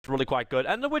really quite good.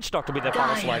 And the Witch Doctor will be their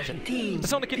final selection.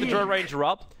 Just want to keep the Drill Ranger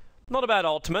up. Not a bad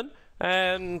ultimate.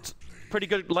 And pretty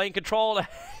good lane control.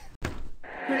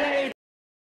 Radiant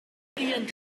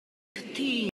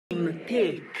team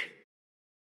pick.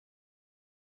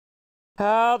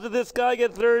 How did this guy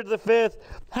get through to the 5th?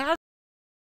 How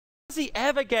does he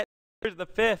ever get through to the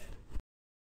 5th?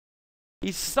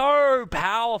 He's so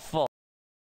powerful.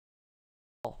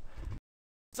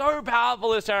 So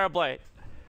powerful is Terrorblade.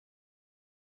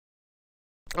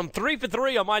 I'm 3 for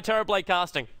 3 on my Terrorblade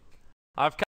casting.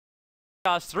 I've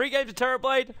cast 3 games of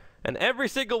Terrorblade, and every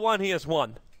single one he has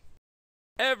won.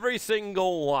 Every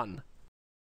single one.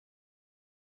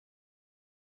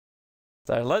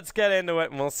 So let's get into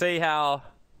it, and we'll see how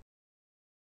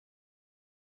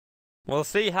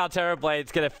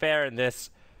Terrorblade's gonna fare in this.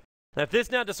 Now, if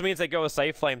this now just means they go with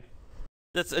Safe Flame,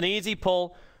 that's an easy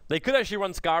pull. They could actually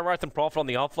run Skywrath and Prophet on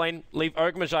the off lane, leave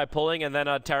Ogre pulling, and then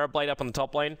Terrorblade up on the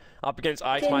top lane, up against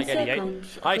Ike's Mike 88.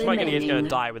 Ike's Mike 88 is going to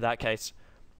die with that case.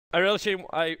 I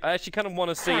actually kind of want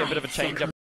to see a bit of a change up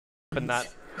in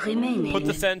that. Put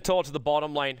the Centaur to the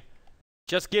bottom lane.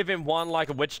 Just give him one like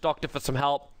a Witch Doctor for some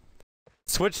help.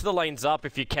 Switch the lanes up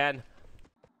if you can.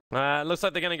 Looks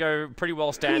like they're going to go pretty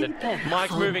well standard.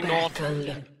 Mike's moving north.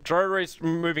 Drory's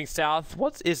moving south.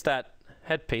 What is that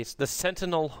headpiece? The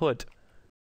Sentinel Hood.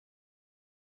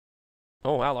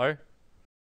 Oh, hello.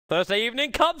 Thursday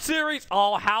evening Cup Series.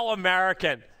 Oh, how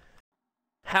American.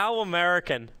 How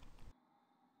American.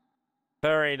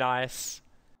 Very nice.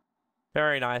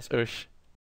 Very nice, Oosh.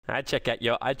 I'd check out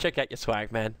your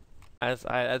swag, man.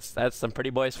 That's some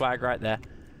pretty boy swag right there.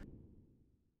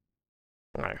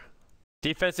 No.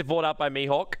 Defensive ward up by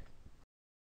Mihawk.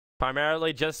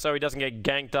 Primarily just so he doesn't get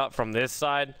ganked up from this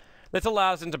side. This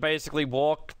allows him to basically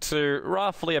walk to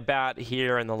roughly about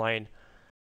here in the lane.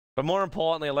 But more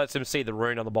importantly, it lets him see the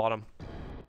rune on the bottom.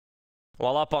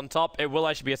 While up on top, it will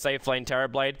actually be a safe lane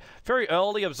Terrorblade. Very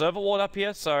early Observer ward up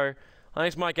here, so I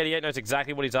think Mike 88 knows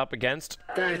exactly what he's up against.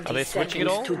 Are they switching at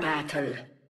all?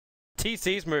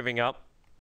 TC's moving up.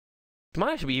 It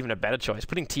might actually be even a better choice,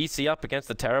 putting TC up against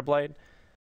the Terrorblade.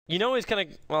 You know he's gonna,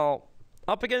 well,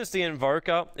 up against the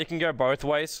Invoker, it can go both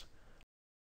ways.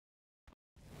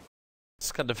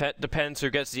 It's kind of depends who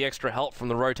gets the extra help from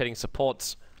the rotating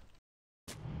supports.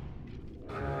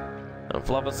 And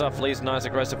Flubber stuff leaves a nice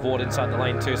aggressive ward inside the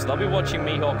lane too, so they'll be watching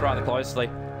Mihawk rather closely.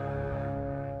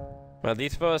 Well,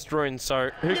 these first runes, so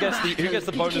who gets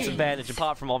the bonus advantage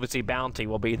apart from obviously Bounty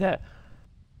will be there.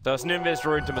 So it's an Invis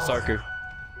rune to Masoku.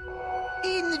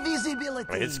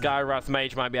 Invisibility. His Skywrath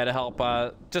Mage might be able to help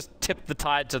just tip the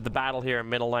tides of the battle here in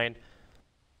middle lane.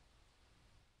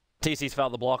 TC's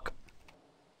felt the block.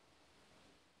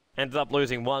 Ended up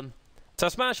losing one. So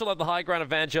Smash will have the high ground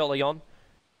advantage early on.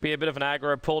 Be a bit of an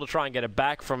aggro pull to try and get it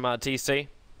back from TC.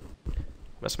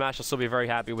 But Smash will still be very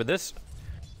happy with this.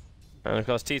 And of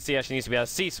course TC actually needs to be able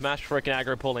to see Smash before he can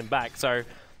aggro pull him back. So,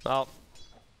 well,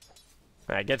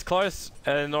 gets close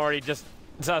and already just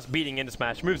starts beating into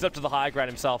Smash. Moves up to the high ground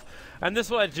himself. And this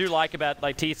is what I do like about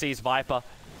like TC's Viper.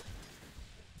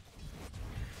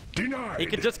 Denied. He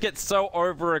can just get so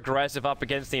over aggressive up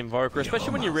against the Invoker,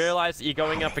 especially when you realize that you're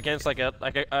going up against like an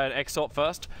Exort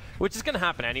first, which is going to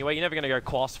happen anyway. You're never going to go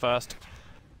Quas first.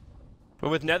 But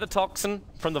with Nether Toxin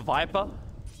from the Viper,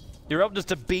 you're able just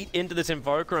to beat into this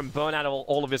Invoker and burn out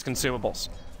all of his consumables.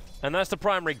 And that's the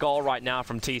primary goal right now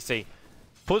from TC.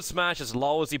 Put Smash as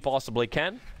low as he possibly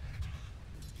can.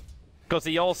 Because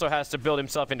he also has to build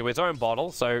himself into his own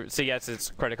bottle, so CS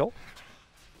is critical.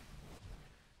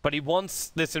 But he wants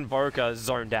this Invoker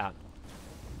zoned out.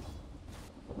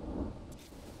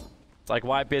 It's like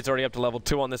Whitebeard's already up to level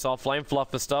 2 on this offlane. Fluff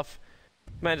for stuff.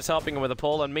 Man just helping him with a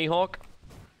pull. And Mihawk.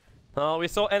 Oh, we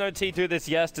saw NOT do this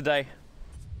yesterday.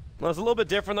 Well, it's a little bit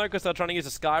different though, because they're trying to use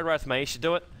a Skywrath Mage to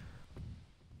do it.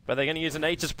 But they're going to use an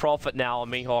Nature's Prophet now on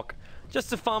Mihawk.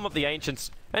 Just to farm up the Ancients.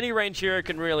 Any range hero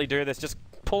can really do this. Just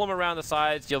pull them around the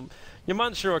sides. You'll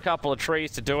munch through a couple of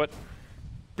trees to do it.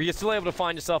 But you're still able to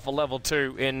find yourself a level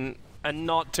 2 in a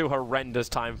not too horrendous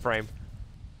time frame.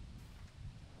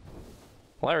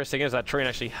 Hilarious thing is that Trine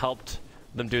actually helped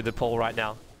them do the pull right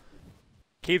now.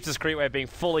 Keeps his creep wave being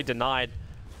fully denied.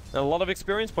 And a lot of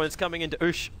experience points coming into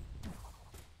Ush.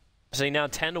 So now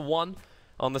 10-1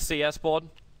 on the CS board.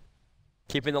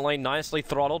 Keeping the lane nicely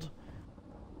throttled.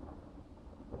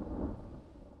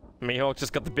 Mihawk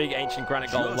just got the big ancient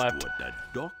granite golem left.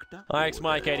 IX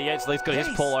Mike 88's at least got his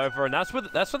pull over, and that's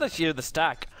what they do the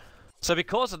stack. So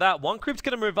because of that, one creep's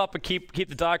going to move up and keep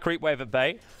the dark creep wave at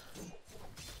bay.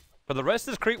 But the rest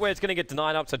of this creep wave is going to get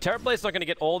denied up, so Terrorblade's not going to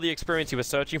get all the experience he was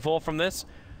searching for from this.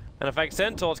 And in fact,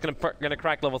 Centaur's going to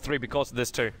crack level 3 because of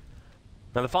this too.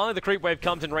 Now, finally, the creep wave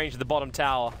comes in range of the bottom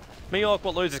tower. Mihawk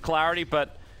will lose his clarity,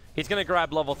 but he's going to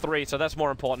grab level 3, so that's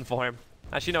more important for him.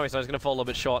 Actually, no, he's not. He's going to fall a little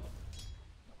bit short.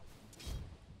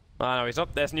 Oh, no, he's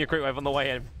up. There's a new creep wave on the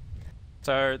way in.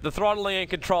 So, the throttling and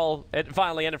control, it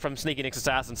finally ended from Sneaky NYX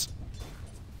Assassins.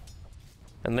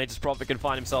 And Nature's Prophet can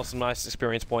find himself some nice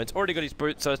experience points. Already got his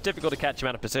boot, so it's difficult to catch him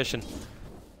out of position.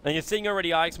 And you're seeing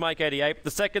already IX Mike 88. The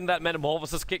second that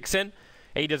Metamorphosis kicks in,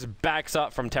 he just backs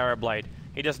up from Terrorblade.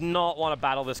 He does not want to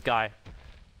battle this guy.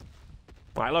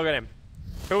 Alright, look at him.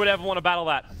 Who would ever want to battle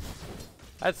that?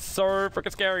 That's so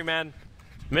freaking scary, man.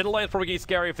 Middle lane's probably getting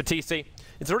scarier for TC.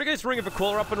 It's already got his Ring of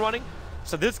Aquila up and running.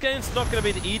 So this game's not going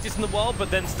to be the easiest in the world, but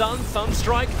then Stun,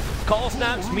 Sunstrike, Cold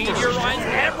Snaps, Meteorites,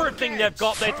 everything they've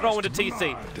got they throw into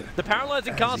TC. The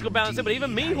Paralyzing Cast will balance it, but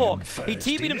even Mihawk, he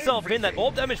TP'd himself in. That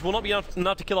orb damage will not be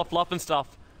enough to kill off Fluff and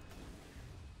stuff.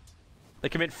 They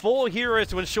commit 4 heroes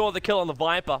to ensure the kill on the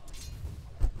Viper.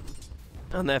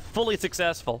 And they're fully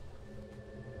successful.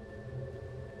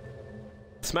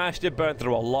 Smash did burn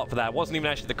through a lot for that. It wasn't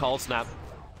even actually the Cold Snap.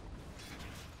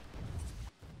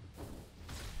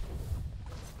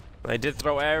 They did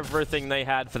throw everything they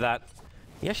had for that.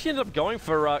 He actually ended up going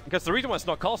for, because the reason why it's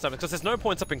not Cold Snap is because there's no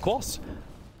points up in Quas.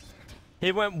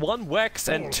 He went 1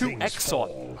 Wex and 2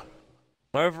 Exort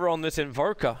over on this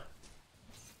Invoker.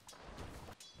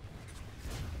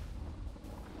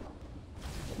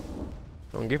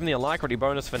 I'm giving the Alacrity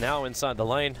bonus for now inside the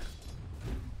lane.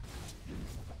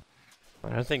 I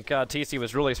don't think TC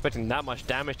was really expecting that much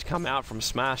damage to come out from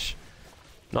Smash.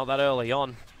 Not that early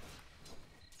on.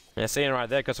 Yeah, seeing right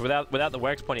there, because without the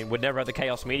Wex point, he would never have the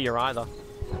Chaos Meteor either.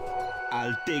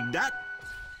 I'll take that.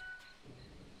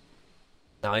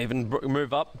 Now even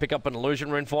move up, pick up an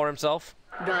Illusion Rune for himself.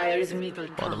 Dire's middle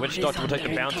Well, the tower Witch is Doctor will take the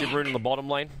under Bounty attack. Rune in the bottom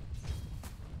lane.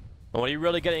 And what are you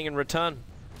really getting in return?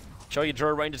 Show your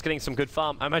Drow Ranger's getting some good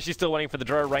farm. I'm actually still waiting for the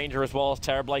Drow Ranger as well as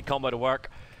Terrorblade combo to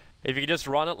work. If you could just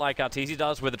run it like TZ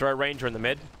does with the Drow Ranger in the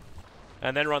mid,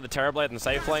 and then run the Terrorblade in the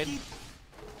safe lane,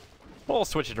 or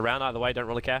switch it around either way, don't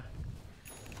really care.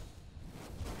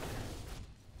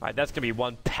 Alright, that's going to be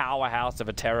one powerhouse of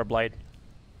a Terrorblade.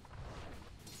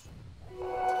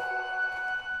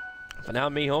 For now,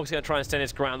 Mihawk's going to try and stand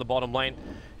his ground in the bottom lane.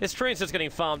 His tree's just getting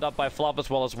farmed up by Fluff as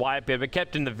well as Whitebeard, but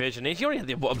kept in the vision. He's already had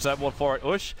the Observe Ward for it.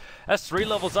 Ush, that's 3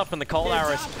 levels up in the Cold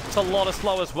Arrows. It's a lot of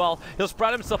slow as well. He'll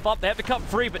spread himself up. They have to cut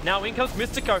free, but now in comes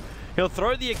Mystico. He'll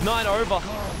throw the Ignite over.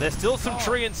 There's still some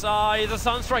tree inside. There's a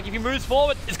Sunstrike. If he moves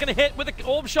forward, it's going to hit with the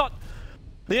Orb Shot.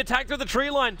 The attack through the tree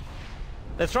line.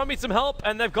 They're throwing me some help,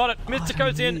 and they've got it.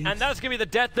 Mystico's in, and that's going to be the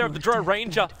death there of the Drow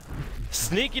Ranger.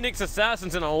 Sneaky NYX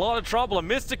Assassin's in a lot of trouble, and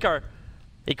Mystico,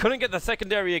 he couldn't get the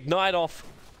secondary Ignite off.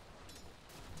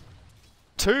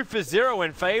 2 for 0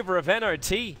 in favor of NOT.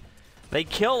 They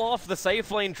kill off the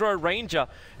safe lane Drow Ranger,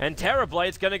 and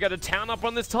Terrorblade's going to go to town up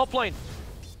on this top lane.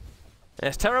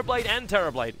 There's Terrorblade and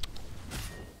Terrorblade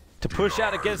to push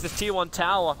out against this tier 1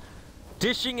 tower,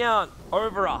 dishing out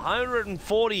over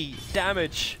 140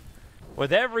 damage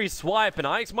with every swipe, and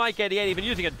IX Mike 88 even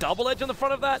using a double edge on the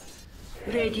front of that.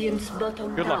 Radiant's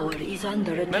bottom Good luck. tower is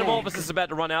under attack. Metamorphosis is about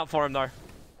to run out for him though.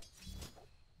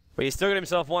 But he's still got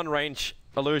himself 1 range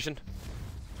illusion.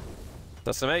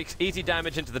 Does some easy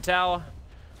damage into the tower,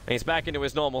 and he's back into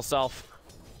his normal self.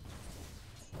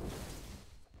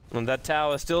 And that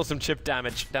tower still some chip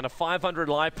damage, down to 500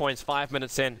 life points 5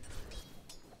 minutes in.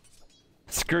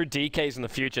 Screw DKs in the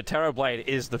future, Terrorblade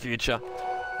is the future.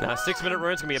 Now 6-minute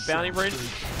rune's gonna be a bounty rune.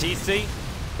 TC,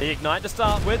 the Ignite to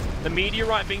start with, the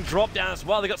Meteorite being dropped down as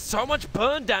well. They got so much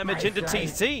burn damage into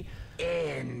TC.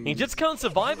 He just can't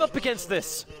survive up against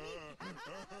this.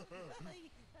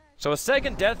 So a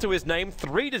second death to his name,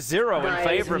 3 to 0 in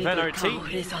favor of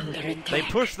NOT. They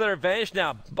push their advantage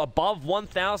now above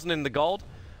 1,000 in the gold.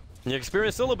 And you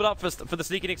experience a little bit up for the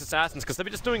Sneaky NYX Assassins because they've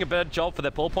been just doing a better job for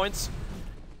their pull points.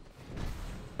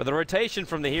 But the rotation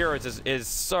from the heroes is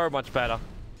so much better.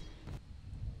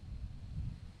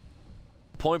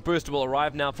 Point booster will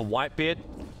arrive now for Whitebeard.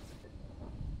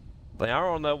 They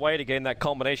are on their way to getting that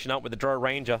combination up with the Drow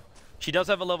Ranger. She does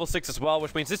have a level 6 as well,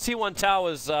 which means this tier 1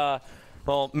 tower's,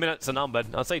 well, minutes are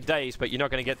numbered. I'd say days, but you're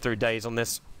not going to get through days on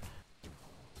this.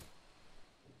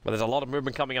 But there's a lot of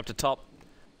movement coming up to top.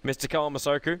 Mystico and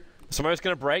Masoku. Smoke's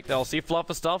going to break. They'll see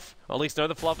Fluffer stuff. Or at least know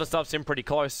the Fluffer stuff's in pretty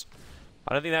close.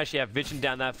 I don't think they actually have vision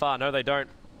down that far. No, they don't.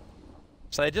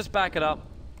 So they just back it up.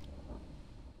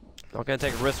 Not going to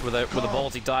take a risk with a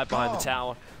ballsy dive behind the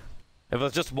tower. If it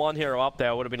was just one hero up there,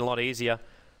 it would have been a lot easier.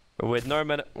 But with no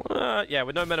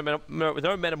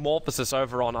metamorphosis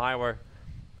over on Iowa,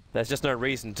 there's just no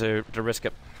reason to risk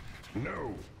it.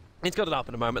 No. He's got it up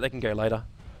in a moment. They can go later.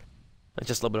 It's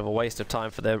just a little bit of a waste of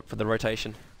time for the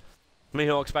rotation.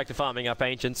 Mihawk's back to farming up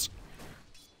Ancients.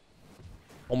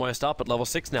 Almost up at level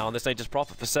 6 now on this Nature's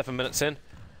Prophet for 7 minutes in.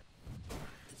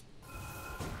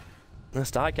 The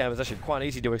star cam is actually quite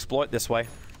easy to exploit this way.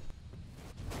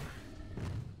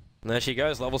 And there she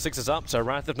goes, level 6 is up, so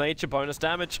Wrath of Nature, bonus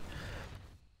damage.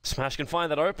 Smash can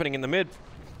find that opening in the mid.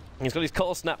 He's got his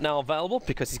Cold Snap now available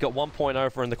because he's got 1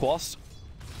 over in the Quast.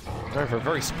 Going for a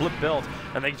very split build,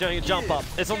 and they jump up.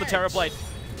 It's on the Terrorblade.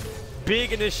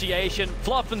 Big initiation,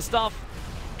 fluff and stuff.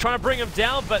 Trying to bring him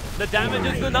down, but the damage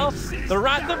isn't enough. The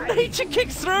Wrath of Nature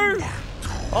kicks through.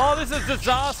 Oh, this is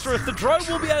disastrous. The drone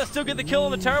will be able to still get the kill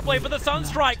on the Terrorblade, but the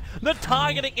Sunstrike, the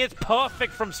targeting is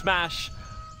perfect from Smash.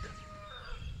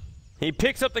 He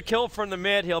picks up the kill from the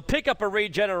mid. He'll pick up a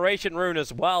regeneration rune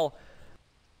as well.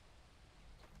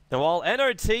 And while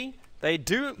NOT, they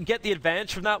do get the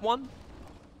advantage from that one,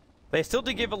 they still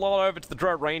do give a lot over to the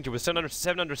Drow Ranger with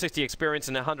 760 experience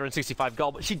and 165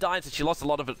 gold, but she dies and she lost a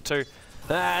lot of it too.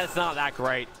 It's not that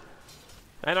great.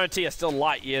 NOT are still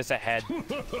light years ahead.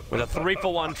 With a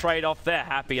 3-for-1 trade-off, they're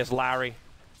happy as Larry.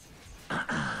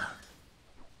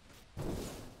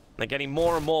 They're getting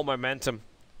more and more momentum.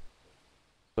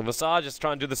 The Visage is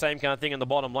trying to do the same kind of thing in the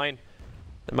bottom lane.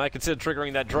 They might consider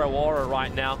triggering that Drow Aura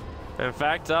right now. In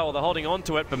fact, well, they're holding on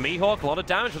to it, but Mihawk, a lot of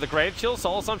damage with the Grave Chill,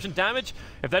 Soul Assumption damage.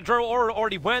 If that Drow Aura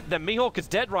already went, then Mihawk is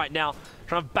dead right now.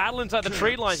 Trying to battle inside the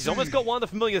tree lines. He's almost got one of the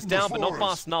familiars down, but not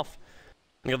fast enough.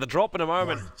 You got the drop in a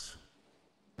moment.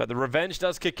 But the revenge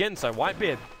does kick in, so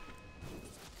Whitebeard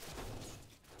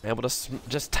able to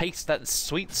just taste that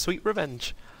sweet, sweet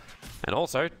revenge. And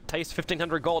also, taste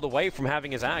 1,500 gold away from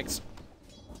having his axe.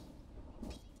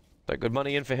 So good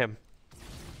money in for him.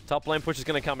 Top lane push is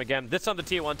going to come again. This time the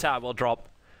tier 1 tower will drop.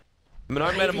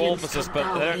 No Metamorphosis,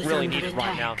 but they don't really need it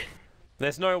right now.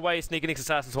 There's no way Sneak NYX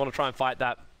Assassins want to try and fight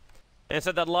that.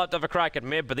 Instead, they'd love to have a crack at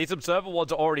mid, but these Observer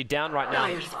Wards are already down right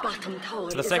now.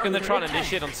 So the second they're trying to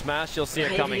initiate on Smash, you'll see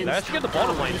it coming. They actually get the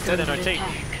bottom lane instead of NOT.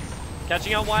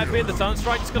 Catching out Whitebeard, the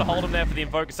Sunstrike, just going to hold him there for the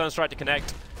Invoker Sunstrike to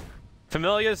connect.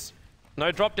 Familiars,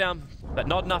 no drop down, but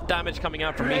not enough damage coming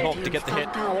out from Mihawk to get the hit.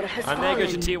 And there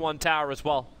goes your tier 1 tower as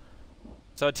well.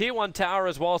 So a tier 1 tower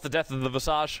as well as the death of the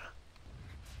Visage.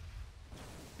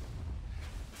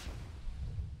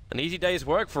 An easy day's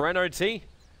work for NOT.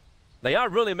 They are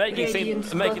really making this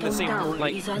seem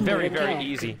like very, very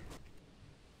easy.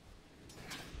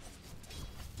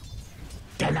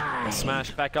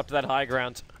 Smash back up to that high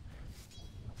ground.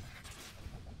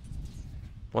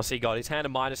 What's he got? He's hand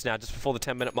of minus now, just before the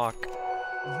 10-minute mark.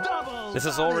 This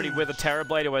is already with a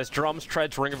Terrorblade who has drums,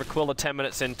 treads, Ring of Aquila 10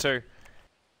 minutes in too.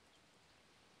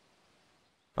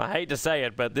 I hate to say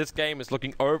it, but this game is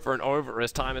looking over and over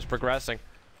as time is progressing.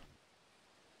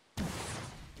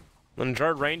 And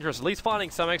Drow Ranger is at least finding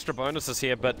some extra bonuses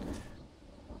here, but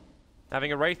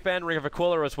having a Wraithband, Ring of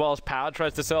Aquila, as well as Power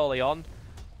Treads this early on,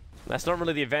 that's not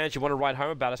really the advantage you want to write home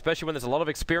about, especially when there's a lot of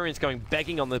experience going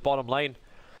begging on the bottom lane.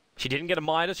 She didn't get a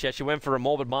Midas, she actually went for a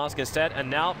Morbid Mask instead, and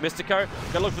now Mystico,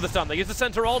 gonna look for the stun. They use the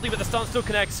center ulti, but the stun still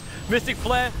connects. Mystic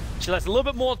Flare, she has a little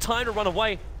bit more time to run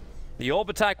away. The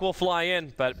Orb attack will fly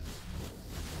in, but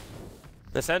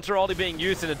the center ulti being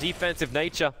used in a defensive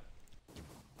nature.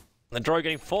 The Drow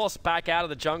getting forced back out of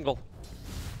the jungle.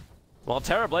 While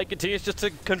Terrorblade continues just to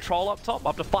control up top.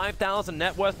 Up to 5,000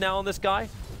 net worth now on this guy.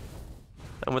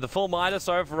 And with the full Midas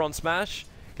over on Smash,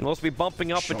 he'll also be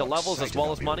bumping up into levels as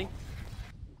well as money.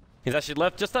 He's actually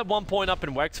left just that 1 point up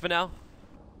in NYX for now.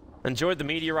 Enjoyed the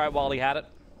meteorite while he had it.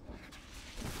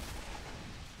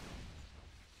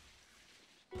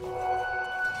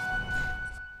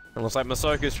 It looks like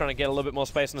Masoku's trying to get a little bit more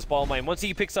space in this bottom lane. Once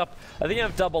he picks up, I think you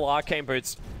have double Arcane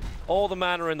Boots. All the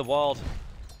mana in the world.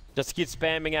 Just to keep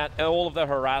spamming at all of their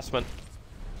harassment.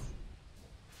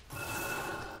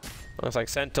 Looks like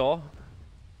Centaur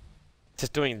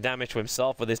just doing damage to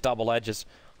himself with his double edges.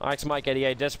 Ike's Mike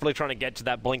 88 desperately trying to get to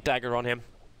that Blink Dagger on him.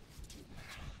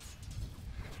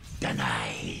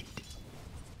 Denied.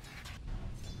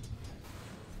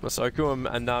 Masoku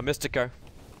and Mystico.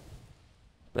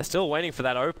 They're still waiting for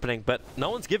that opening, but no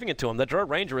one's giving it to him. The Drow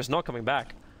Ranger is not coming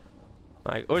back.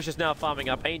 Ush is now farming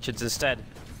up Ancients instead.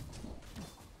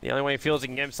 The only way he feels he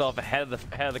can get himself ahead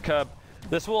of the curb.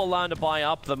 This will allow him to buy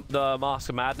up the Mask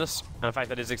of Madness. And in fact,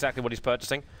 that is exactly what he's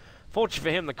purchasing.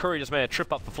 Fortunately for him, the Courier just made a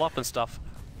trip up for fluff and stuff.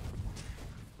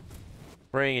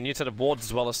 Bringing a new set of wards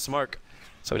as well as smoke.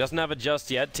 So he doesn't have it just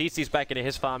yet. TC's back into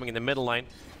his farming in the middle lane.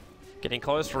 Getting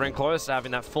closer and closer to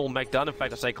having that full mech done. In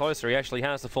fact, I say closer, he actually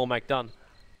has the full mech done.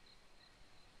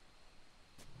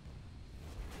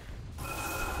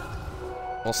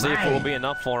 We'll see if it will be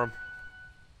enough for him.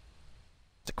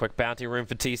 It's a quick bounty room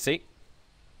for TC.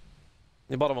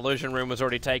 The bottom illusion room was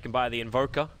already taken by the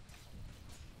Invoker.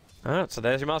 Alright, so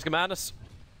there's your Mask of Madness.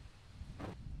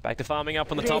 Back to farming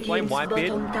up on the top lane.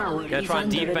 Whitebeard gonna try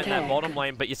and defend that bottom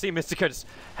lane, but you see Mystico just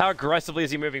how aggressively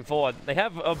is he moving forward. They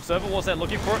have Observer Wars there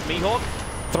looking for it. Mihawk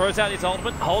throws out his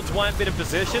ultimate, holds Whitebeard in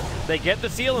position. They get the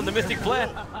seal and the Mystic Flare.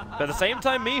 But at the same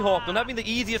time, Mihawk not having the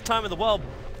easiest time in the world.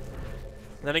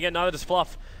 Then again, neither does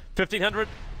Fluff. 1500,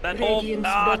 that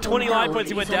all 20 life points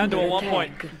he went down to at one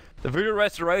point. The Voodoo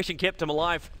Restoration kept him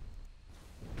alive.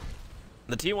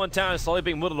 The tier 1 tower is slowly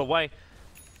being whittled away.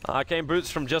 Arcane Boots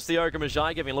from just the Ogre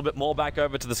Magi, giving a little bit more back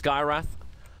over to the Skywrath.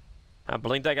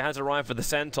 Blink Dagger has arrived for the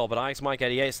Centaur, but Ice Mike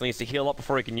 88 still needs to heal up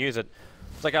before he can use it.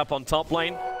 Looks like up on top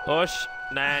lane. Ush,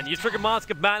 and you trigger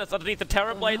Mask of Madness underneath the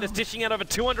Terrorblade that's dishing out over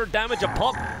 200 damage a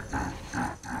pop.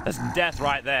 That's death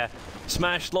right there.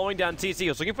 Smash slowing down TC. He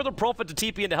was looking for the Prophet to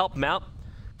TP in to help him out.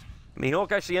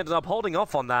 Mihawk actually ended up holding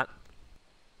off on that.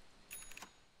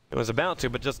 It was about to,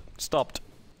 but just stopped.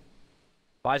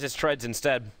 Buys his treads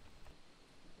instead.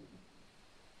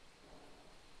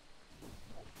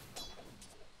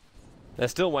 They're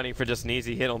still waiting for just an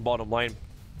easy hit on bottom lane.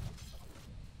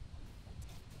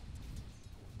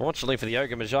 Fortunately for the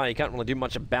Ogre Magi, you can't really do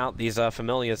much about these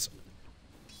familiars.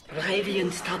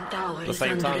 Radiant's top tower At the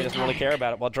same time, he doesn't really care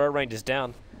about it. While Drow range is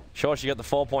down. Sure, she got the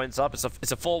 4 points up. It's a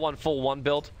 4-1-4-1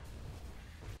 build.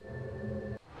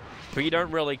 But you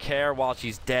don't really care while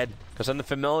she's dead, because then the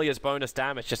familiar's bonus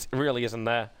damage just really isn't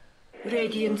there.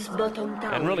 Radiant's bottom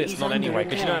tower And really it's not anyway,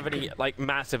 because you don't have attack. any like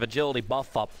massive agility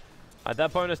buff up.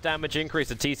 That bonus damage increase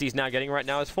that TC's now getting right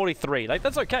now is 43. Like,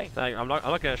 that's okay. I'm not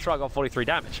going to shrug off 43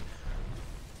 damage.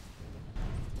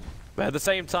 But at the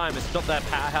same time, it's not that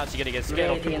powerhouse you're going to get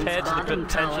scared of compared to the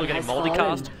potential getting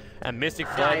multicast and Mystic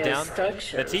Flare down.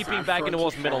 They're TPing back in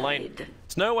towards middle lane.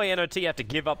 There's no way NOT have to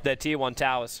give up their tier 1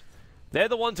 towers. They're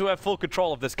the ones who have full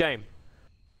control of this game.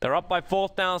 They're up by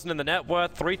 4,000 in the net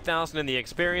worth, 3,000 in the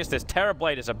experience. This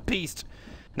Terrorblade is a beast.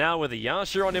 Now with the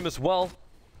Yasha on him as well.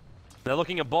 They're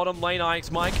looking at bottom lane,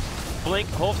 IX Mike, Blink,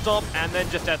 Hoof Stomp, and then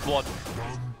just Deathward.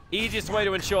 Easiest way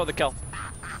to ensure the kill.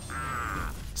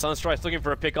 Sunstrike's looking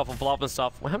for a pick off on Fluff and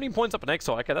stuff. Well, how many points up in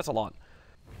Exor? Okay, that's a lot.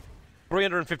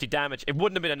 350 damage. It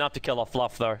wouldn't have been enough to kill off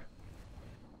Fluff, though.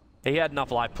 He had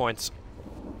enough life points.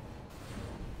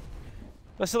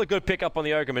 That's still a good pick up on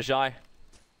the Ogre Magi.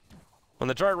 When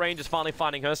the Drow range is finally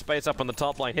finding her space up on the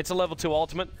top lane. Hits a level 2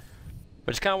 ultimate.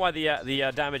 Which is kind of why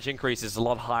the damage increase is a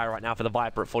lot higher right now for the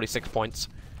Viper at 46 points.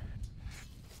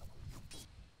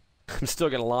 I'm still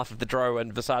going to laugh if the Drow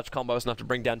and Visage combo is enough to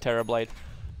bring down Terrorblade.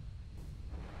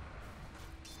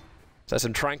 So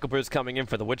some Tranquil Boots coming in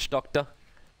for the Witch Doctor.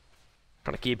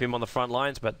 Trying to keep him on the front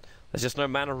lines, but there's just no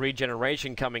mana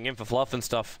regeneration coming in for Fluff and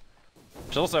stuff.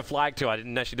 Which also flagged too, I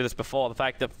didn't actually do this before, the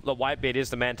fact that the Whitebeard is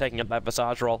the man taking up that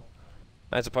Visage role,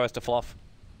 as opposed to Fluff.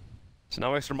 So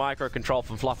no extra micro control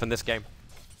from Fluff in this game.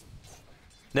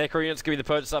 Necro-Unit's going to be the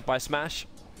purchase up by Smash.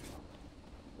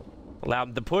 Allow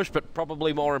them to push, but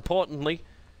probably more importantly,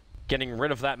 getting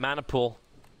rid of that mana pool.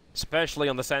 Especially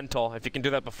on the Centaur, if you can do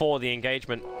that before the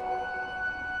engagement.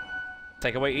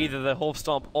 Take away either the Hoof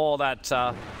Stomp or that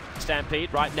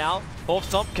Stampede right now. Hoof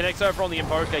Stomp connects over on the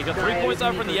Invoker. He's got 3 points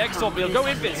over on the Exor, but he'll go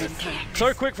Invis.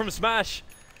 So quick from Smash.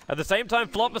 At the same time,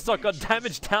 Flopperstock got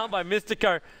damaged down by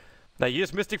Mystico. They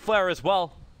use Mystic Flare as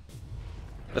well.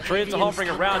 The treants are hovering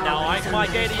around now. Ice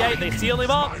Mike 88, they seal him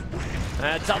up.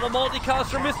 And double multicast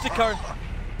from Mystico.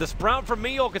 The Sprout from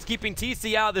Mihawk is keeping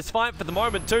TC out of this fight for the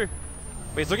moment too.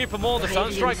 But he's looking for more. The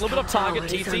Sunstrike, a little bit of target.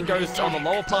 TC goes on the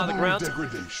lower part of the ground.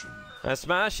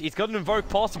 Smash, he's got an Invoke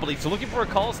possibly. He's looking for a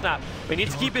Cold Snap. But he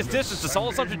needs to keep his distance. The Soul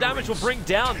Assumption damage will bring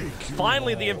down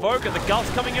finally the Invoker. The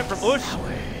Gust coming in from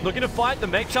Ush. Looking to fight. The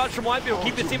Mech Charge from Whitebeard will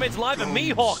keep his teammates alive. And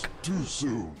Mihawk.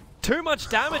 Too much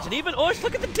damage, and even Ush,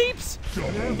 look at the deeps!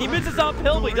 He misses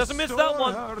uphill, but he doesn't miss that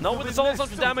one. Not with the Soul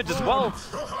Assumption damage as well.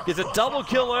 It's a double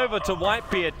kill over to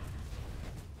Whitebeard.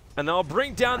 And they'll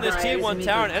bring down this tier 1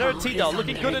 tower, and NOT are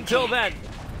looking good until then.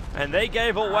 And they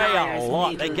gave away a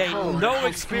lot. They gained no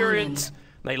experience.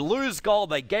 They lose gold,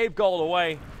 they gave gold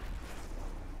away.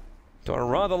 To a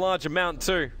rather large amount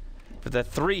too, for the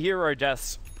 3 hero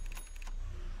deaths.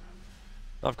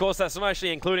 Of course, that's not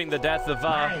actually including the death of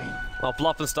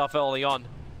Fluff and stuff early on.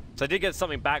 So they did get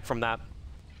something back from that.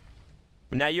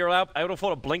 Now you're able to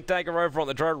afford a Blink Dagger over on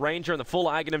the Drow Ranger, and the full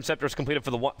Aghanim Scepter is completed for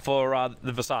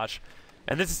the Visage.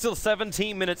 And this is still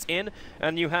 17 minutes in,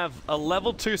 and you have a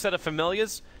level 2 set of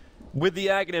Familiars with the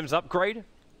Aghanim's upgrade.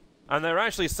 And they're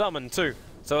actually summoned too,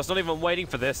 so it's not even waiting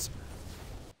for this.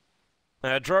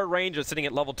 Drow Ranger sitting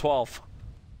at level 12,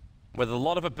 with a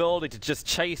lot of ability to just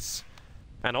chase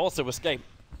and also escape.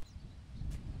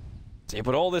 So you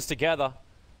put all this together,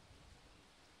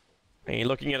 And you're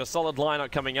looking at a solid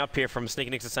lineup coming up here from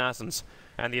NYX Assassins.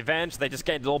 And the advantage, they just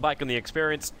gained it all back on the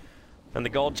experience. And the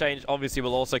gold change obviously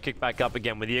will also kick back up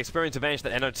again. With the experience advantage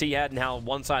that NOT had and how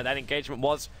one-sided that engagement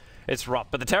was, it's rough.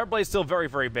 But the Terrorblade is still very,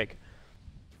 very big.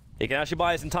 He can actually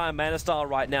buy his entire mana style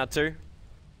right now too.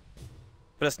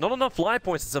 But it's not enough life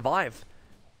points to survive.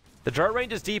 The Drow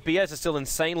Ranger's DPS is still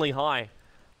insanely high.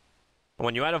 And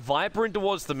when you add a Viper in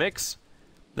towards the mix,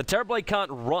 the Terrorblade can't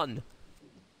run.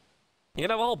 You can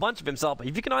have a whole bunch of himself, but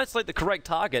if you can isolate the correct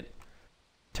target,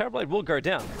 Terrorblade will go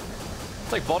down.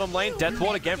 It's like bottom lane,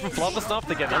 Deathward again from Fluffersnuff.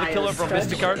 They get another kill over on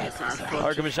Mystico.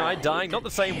 Ogre Magi dying, not the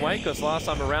same way, because last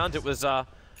time around it was the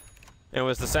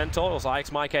Centaur, it was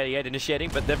IX Mike 88 initiating,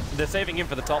 but they're saving him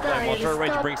for the top lane while Drow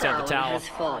Ranger brings down the tower.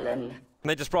 And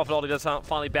they just Prophet Ollie does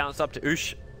finally bounce up to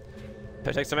Ush.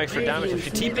 Who takes some extra damage. If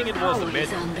you're TPing in towards the mid,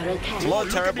 it's a lot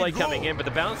of Terrorblade coming in, but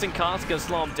the bouncing cast can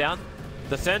slow him down.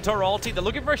 The Centaur ulti, they're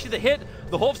looking for actually the hit.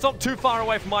 The Horf's not too far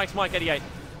away from IX Mike 88.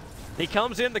 He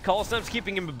comes in, the Cold Snap's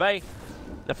keeping him at bay.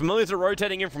 The Familiars are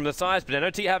rotating in from the sides, but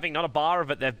NOT having not a bar of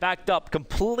it, they've backed up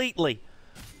completely.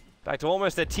 Back to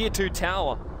almost their tier 2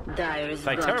 tower. In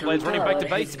fact, Terrorblade's running back to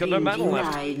base, he's got no mana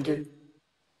left.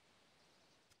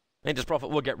 Ninja's Prophet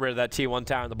will get rid of that tier 1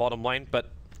 tower in the bottom lane,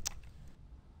 but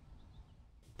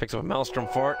picks up a Maelstrom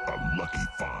for it. A lucky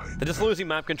find. They're just losing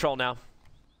map control now.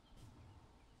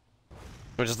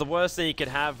 Which is the worst thing you can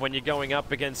have when you're going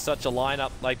up against such a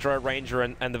lineup like Drow Ranger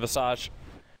and the Visage.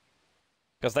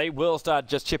 Because they will start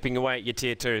just chipping away at your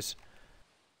tier 2s.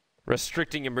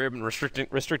 Restricting your movement,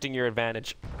 restricting your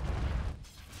advantage.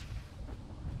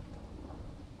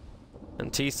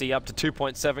 And TC up to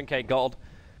 2.7k gold.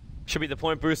 Should be the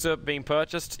point booster being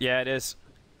purchased. Yeah, it is.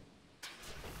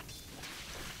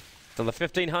 So the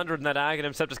 1500 and that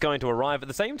Aghanim Scepter is going to arrive. At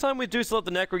the same time, we do still have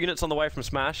the Necro units on the way from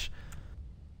Smash.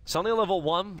 It's only a level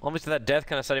 1. Obviously that death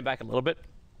kind of set him back a little bit.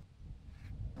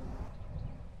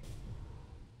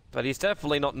 But he's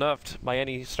definitely not nerfed by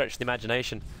any stretch of the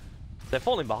imagination. They're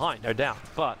falling behind, no doubt,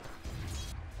 but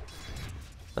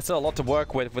that's still a lot to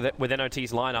work with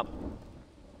NOT's lineup.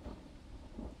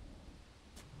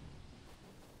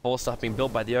 All stuff being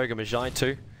built by the Ogre Magi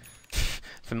too.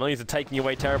 Familiars are taking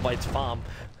away Terrorblade's farm.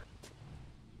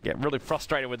 Get really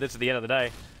frustrated with this at the end of the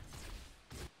day.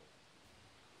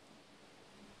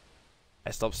 I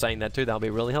stopped saying that too, that'll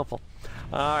be really helpful.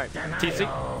 Alright, TC.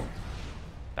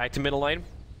 Back to middle lane.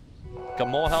 Got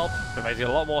more help, but basically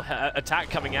a lot more attack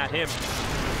coming at him.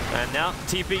 And now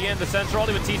TP in, the Sensor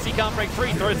Ollie, but TC can't break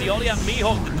free. Throws the Ollie at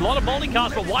Mihawk. A lot of bowling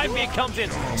cast, but Whitebeard comes in.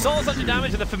 Solves such a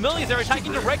damage, and the Familiars are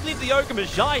attacking directly into the Ogre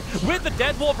Magi with the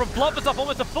Dead Wall from Fluffersnuff,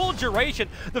 almost a full duration.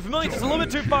 The Familiars is a little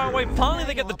bit too far away. Finally,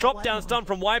 they get the drop down stun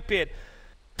from Whitebeard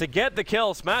to get the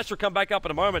kill. Smash will come back up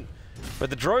in a moment. But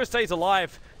the Drow stays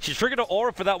alive. She triggered an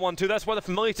aura for that one too. That's why the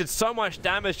Familiars did so much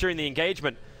damage during the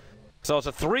engagement. So it's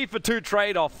a 3-for-2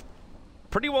 trade-off.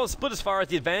 Pretty well split as far as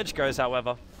the advantage goes,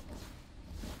 however.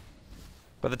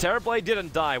 But the Terrorblade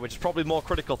didn't die, which is probably the more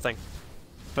critical thing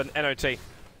for NOT.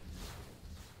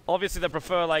 Obviously, they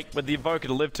prefer, like, with the Invoker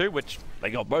to live too, which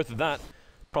they got both of that.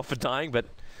 Prophet dying, but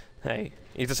hey,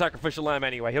 he's a sacrificial lamb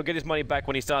anyway. He'll get his money back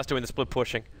when he starts doing the split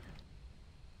pushing.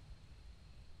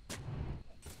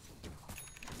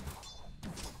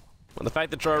 And the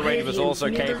fact that Drow Ranger was also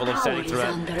capable of setting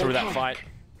through that fight.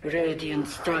 Radiant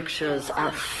structures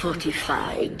are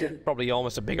fortified. Probably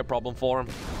almost a bigger problem for him.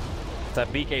 That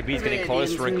BKB is getting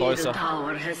closer and closer.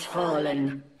 Tower has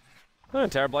fallen. Oh,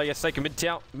 Terrorblade gets taken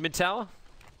mid-tower.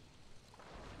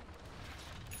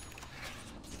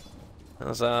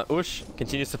 As Ush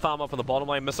continues to farm up on the bottom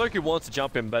lane. Masoku wants to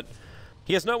jump him, but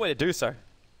he has no way to do so.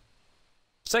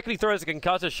 Second he throws a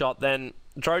concussor shot, then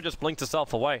Drow just blinks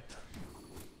herself away.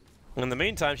 In the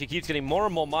meantime, she keeps getting more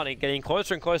and more money, getting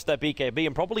closer and closer to that BKB,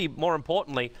 and probably more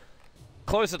importantly,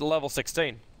 closer to level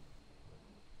 16.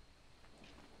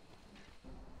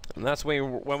 And that's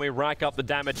when we rack up the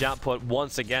damage output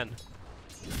once again.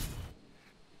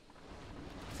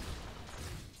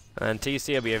 And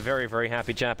TC will be a very, very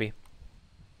happy chappy.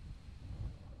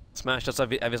 Smash does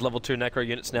have his level 2 Necro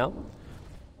units now.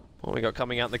 What we got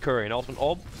coming out in the Courier? An Ultimate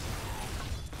Orb.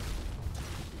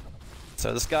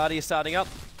 So the Skadi is starting up.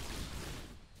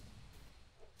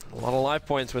 A lot of life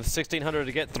points with 1600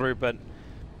 to get through, but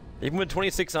even with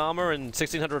 26 armor and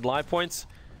 1600 life points,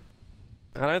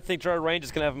 I don't think Drow Ranger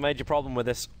is going to have a major problem with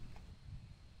this.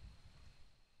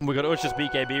 We've got Ush's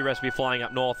BKB recipe flying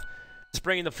up north. Just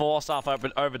bringing the Force staff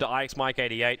over to IX Mike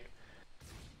 88.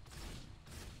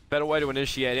 Better way to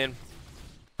initiate in.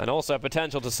 And also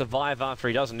potential to survive after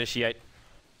he does initiate.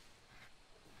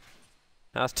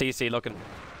 How's TC looking?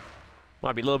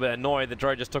 Might be a little bit annoyed that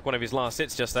Drow just took one of his last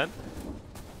hits just then.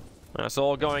 That's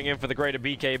all going in for the greater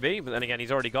BKB, but then again,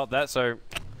 he's already got that, so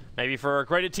maybe for a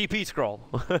greater TP scroll.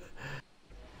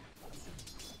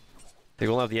 They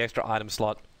will have the extra item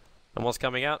slot. And what's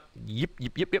coming out? Yep.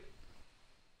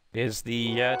 Is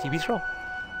the TP scroll.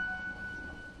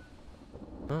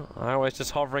 Oh, I was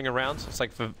just hovering around. It's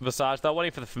like for Visage. They're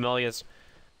waiting for the familiars.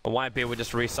 A Whitebeard would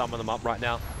just resummon them up right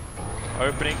now.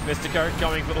 Opening, Mystico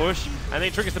going for Ush, and then he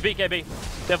triggers the BKB.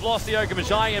 They've lost the Ogre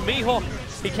Magi, and Mihawk,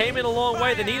 he came in a long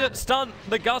way. They need a stun.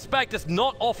 The Gustback does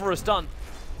not offer a stun.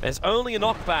 There's only a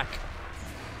knockback.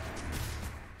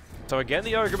 So again,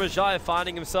 the Ogre Magi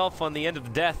finding himself on the end of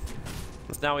the death.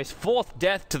 It's now his 4th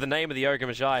death to the name of the Ogre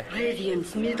Magi.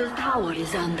 Radiant's middle tower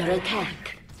is under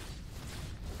attack.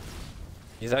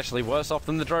 He's actually worse off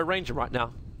than the Drow Ranger right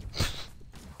now.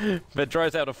 But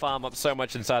Drow's able to farm up so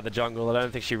much inside the jungle, I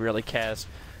don't think she really cares.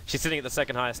 She's sitting at the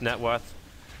 2nd highest net worth.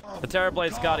 The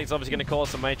Terrorblade Skadi is obviously going to cause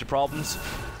some major problems.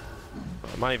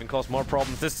 It might even cause more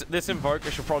problems. This Invoker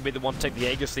should probably be the one to take the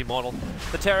Aegis model.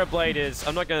 The Terrorblade is,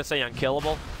 I'm not going to say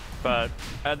unkillable, but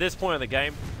at this point in the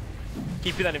game,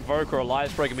 keeping that Invoker alive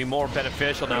is probably going to be more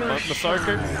beneficial. Now,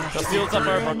 Masoku, the steals up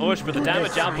over on Ush, but the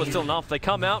damage output is still enough. They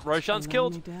come out, Roshan's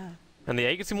killed, and the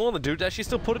Aegis Immortal, the dude actually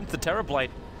still put into the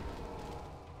Terrorblade.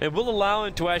 It will allow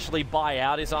him to actually buy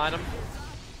out his item,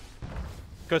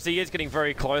 because he is getting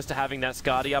very close to having that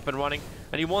Skadi up and running,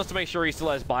 and he wants to make sure he still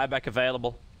has buyback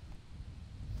available.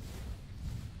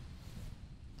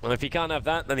 And if you can't have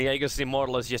that, then the Aegis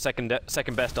Immortal is your second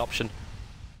best option.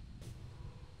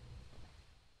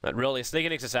 But really,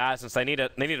 Sneakinix Assassins, they need a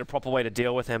proper way to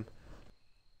deal with him.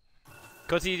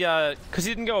 Because he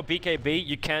didn't go a BKB,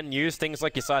 you can use things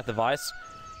like your Scythe of Ice.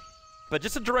 But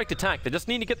just a direct attack, they just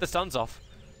need to get the stuns off.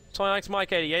 So NYX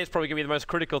Mike 88 is probably going to be the most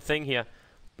critical thing here.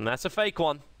 And that's a fake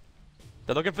one.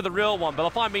 They're looking for the real one, but they'll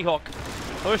find Mihawk.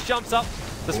 Ush jumps up,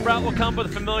 the Sprout will come, but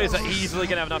the Familiars are easily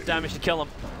going to have enough damage to kill him.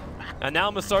 And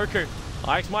now Masoku.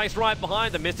 NYX Mike's right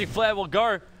behind, the Mystic Flare will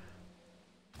go.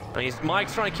 And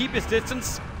Mike's trying to keep his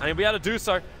distance, and he'll be able to do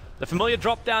so. The Familiar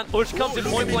drop down, Ush comes in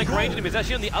point blank range, and he's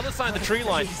actually on the other side of the tree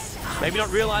line. Maybe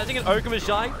not realizing it, Ogre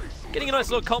Magi getting a nice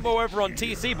little combo over on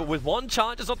TC, but with one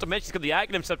charge, it's not to mention he's got the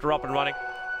Aghanim Scepter up and running.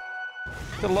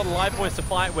 Got a lot of life points to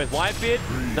fight with. Whitebeard,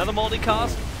 another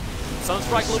multicast.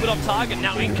 Sunstrike a little bit off target.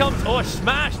 Now in comes Ush.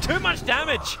 Smash! Too much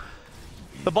damage!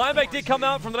 The buyback did come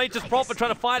out from the Nature's Prophet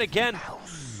trying to fight again.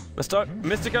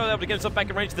 Mystico able to get himself back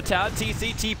in range of the tower.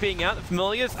 TC TPing out. The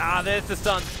Familiars. There's the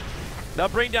stun. They'll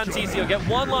bring down TC. He'll get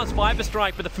one last Viper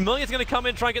Strike, but the Familiar's going to come in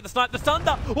and try and get the snipe. The stun.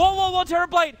 Whoa,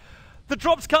 Terrorblade! The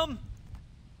drops come.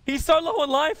 He's so low on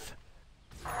life.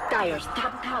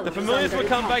 The Familiars will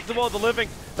come back to the World of the Living.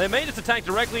 They made this attack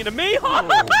directly into me.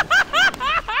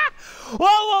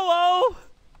 Whoa!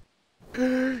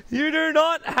 You do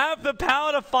not have the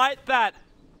power to fight that.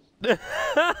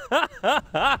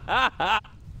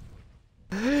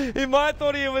 He might have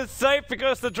thought he was safe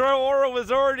because the Drow Aura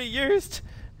was already used.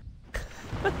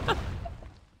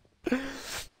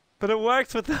 But it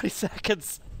works for 30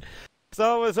 seconds.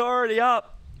 So it was already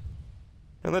up.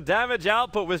 And the damage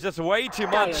output was just way too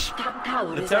much.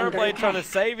 The Terrorblade trying to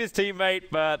save his teammate,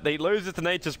 but he loses to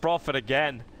Nature's Prophet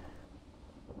again.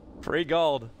 Free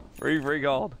gold. Free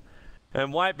gold.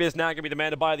 And Whitebeard's now going to be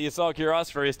demanded by the Assault Cuirass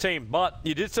for his team. But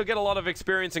you did still get a lot of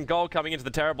experience and gold coming into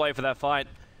the Terrorblade for that fight.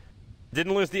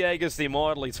 Didn't lose the Aegis, the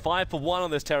Immortal. He's 5 for 1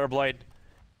 on this Terrorblade.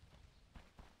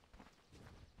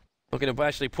 Looking to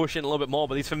actually push in a little bit more,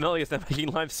 but these Familiars, they're making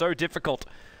life so difficult.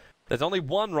 There's only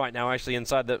one right now actually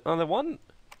inside the... Oh, there one?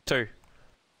 Two.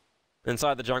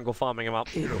 Inside the jungle farming him up.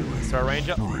 Throw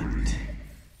Ranger.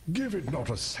 Give it not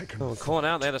a second. Oh, calling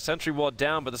out, they had a sentry ward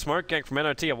down, but the smoke gank from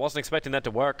NOT, I wasn't expecting that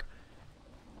to work.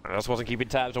 I just wasn't keeping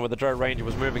tabs on where the Drow Ranger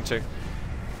was moving to.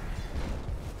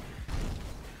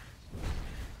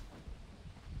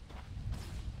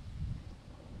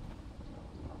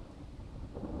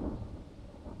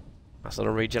 Nice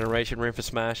little regeneration room for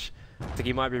Smash. I think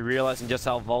he might be realizing just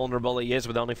how vulnerable he is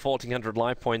with only 1,400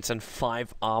 life points and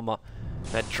 5 armor.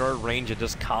 That Drow Ranger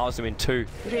just carves him in 2.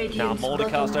 Now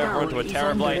multicast over onto a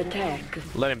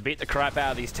Terrorblade. Let him beat the crap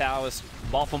out of these towers.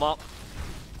 Buff them up.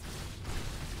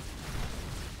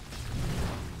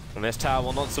 And this tower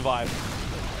will not survive.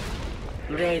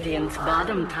 Radiant's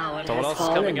bottom tower So what else is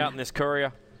coming out in this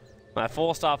courier? That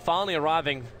 4-star finally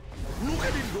arriving.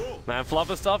 Man,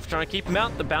 Flubber stuff, trying to keep him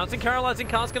out. The bouncing Paralyzing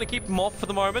Cast's going to keep him off for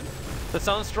the moment. The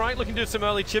Sunstrike looking to do some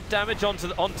early chip damage onto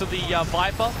the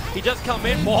Viper. He just come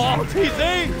in. Whoa,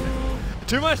 TZ!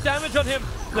 Too much damage on him.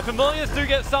 The Familiars do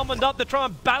get summoned up to try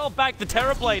and battle back the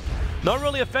Terrorblade. Not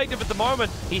really effective at the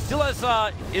moment. He still has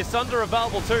his Thunder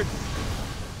available too.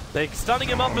 They're stunning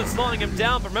him up and slowing him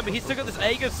down, but remember, he's still got this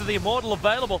Aegis to the Immortal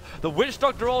available. The Witch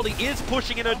Doctor Aldi is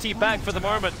pushing NOT back for the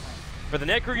moment. But the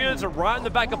Necro units are right in the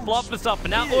back of Fluff and stuff,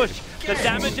 and now Ush, the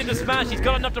damage into Smash, he's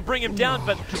got enough to bring him down,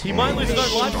 but he might lose his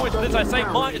own life points for this. I say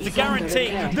Mike, it's a guarantee.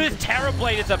 This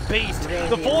Terrorblade is a beast.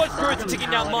 The forward spirits are ticking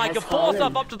down Mike, and force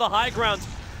up to the high grounds.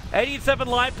 87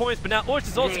 life points, but now Ush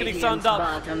is also getting sunned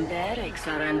up.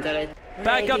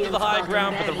 Back up to the high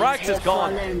ground, but the Rax is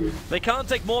gone. They can't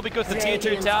take more because the tier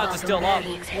 2 towers are still up.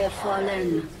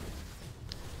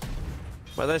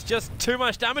 Well, there's just too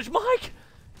much damage. Mike!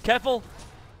 Careful.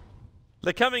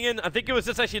 They're coming in. I think it was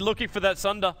just actually looking for that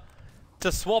Sunder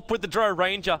to swap with the Dro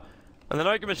Ranger. And then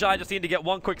Okamajai just needed to get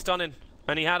one quick stun in,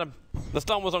 and he had him. The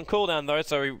stun was on cooldown though,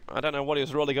 so I don't know what he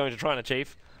was really going to try and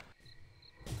achieve.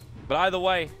 But either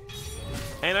way,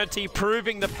 NOT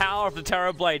proving the power of the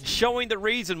Terrorblade, showing the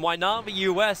reason why Na'Vi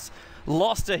US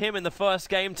lost to him in the first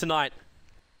game tonight.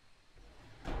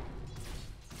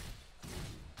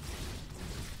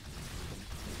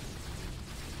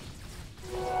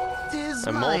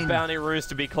 And more bounty runes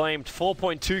to be claimed.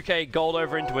 4.2k gold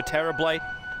over into a Terrorblade.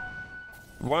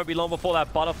 Won't be long before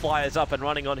that Butterfly is up and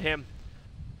running on him.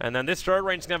 And then this throw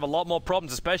range is going to have a lot more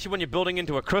problems, especially when you're building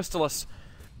into a Crystallis.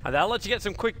 And that'll let you get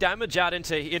some quick damage out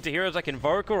into heroes like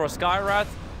Invoker or Skywrath.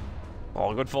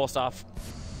 Oh, good 4-staff.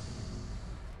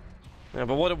 Yeah,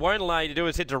 but what it won't allow you to do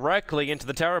is hit directly into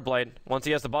the Terrorblade once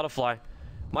he has the Butterfly.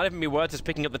 Might even be worth just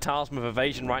picking up the Talisman of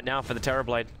Evasion right now for the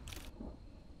Terrorblade.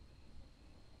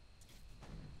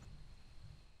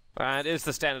 It is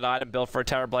the standard item build for a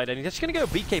Terrorblade, and he's just going to go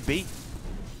BKB.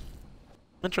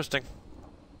 Interesting.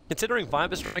 Considering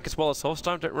Viper Strike as well as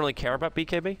Soulstone don't really care about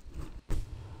BKB.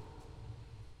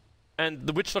 And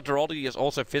the Witch Doctor Aldi is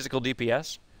also physical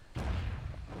DPS.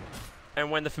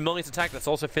 And when the Familiars attack, that's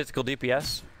also physical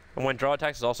DPS. And when Drow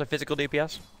attacks, it's also physical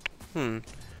DPS. So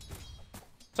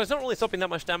it's not really stopping that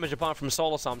much damage apart from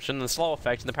Soul Assumption, and the Slow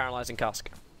Effect, and the Paralyzing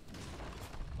Cusk.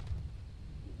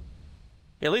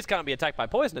 He at least can't be attacked by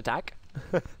Poison Attack.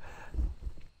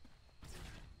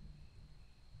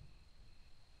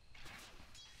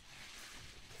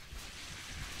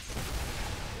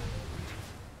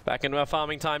 Back into our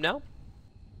farming time now.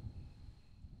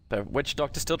 The Witch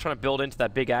Doctor's still trying to build into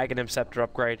that big Aghanim Scepter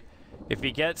upgrade. If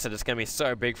he gets it, it's going to be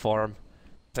so big for him.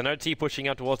 So NOT pushing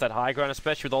up towards that high ground,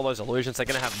 especially with all those illusions, they're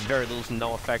going to have very little to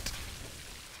no effect.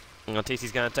 And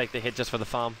TC's going to take the hit just for the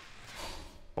farm.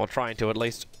 Or trying to, at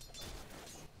least.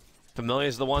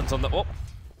 Familiars are the ones on the... Oh!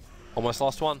 Almost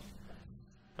lost one.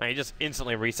 And he just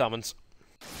instantly resummons.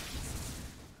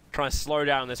 Trying to slow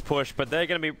down this push, but they're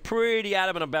going to be pretty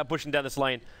adamant about pushing down this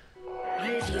lane.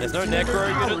 There's no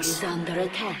Necro units. And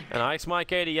NYX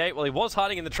Mike 88, well, he was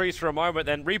hiding in the trees for a moment,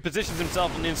 then repositions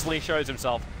himself and instantly shows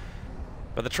himself.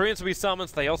 But the treants will be summoned,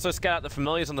 they also scout out the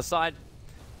Familiars on the side.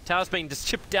 Tower's being just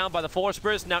chipped down by the Forest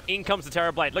Spirits. Now in comes the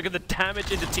Terrorblade. Look at the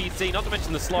damage into TC, not to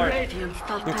mention the slow.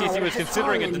 TC was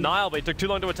considering a denial, but he took too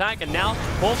long to attack, and now,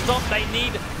 full stop, they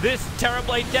need this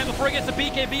Terrorblade down before he gets the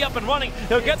BKB up and running.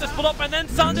 He'll get the split up, and then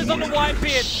Sunders on the White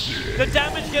Beard. The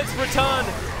damage gets returned,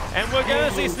 and we're going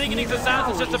to see Sneaking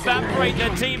Assassins just evaporate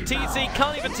their team. TC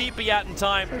can't even TP out in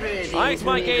time. NYX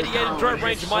Mike 88 and Drone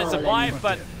Ranger might survive,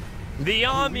 but the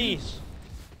army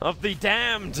of the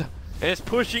damned is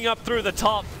pushing up through the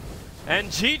top, and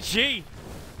GG.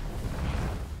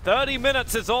 30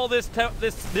 minutes is all this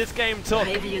game took.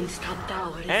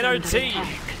 NOT.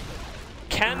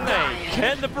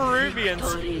 Can the Peruvians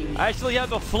actually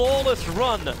have a flawless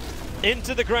run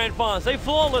into the Grand Finals? They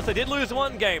flawless. They did lose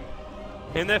one game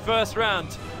in their first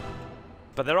round,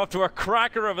 but they're off to a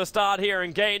cracker of a start here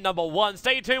in game number 1.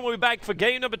 Stay tuned. We'll be back for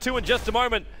game number 2 in just a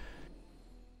moment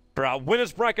for our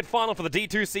winners bracket final for the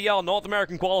D2CL North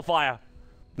American qualifier.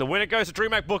 The winner goes to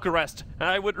DreamHack Bucharest, and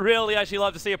I would really actually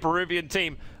love to see a Peruvian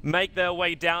team make their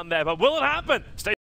way down there, but will it happen? Stay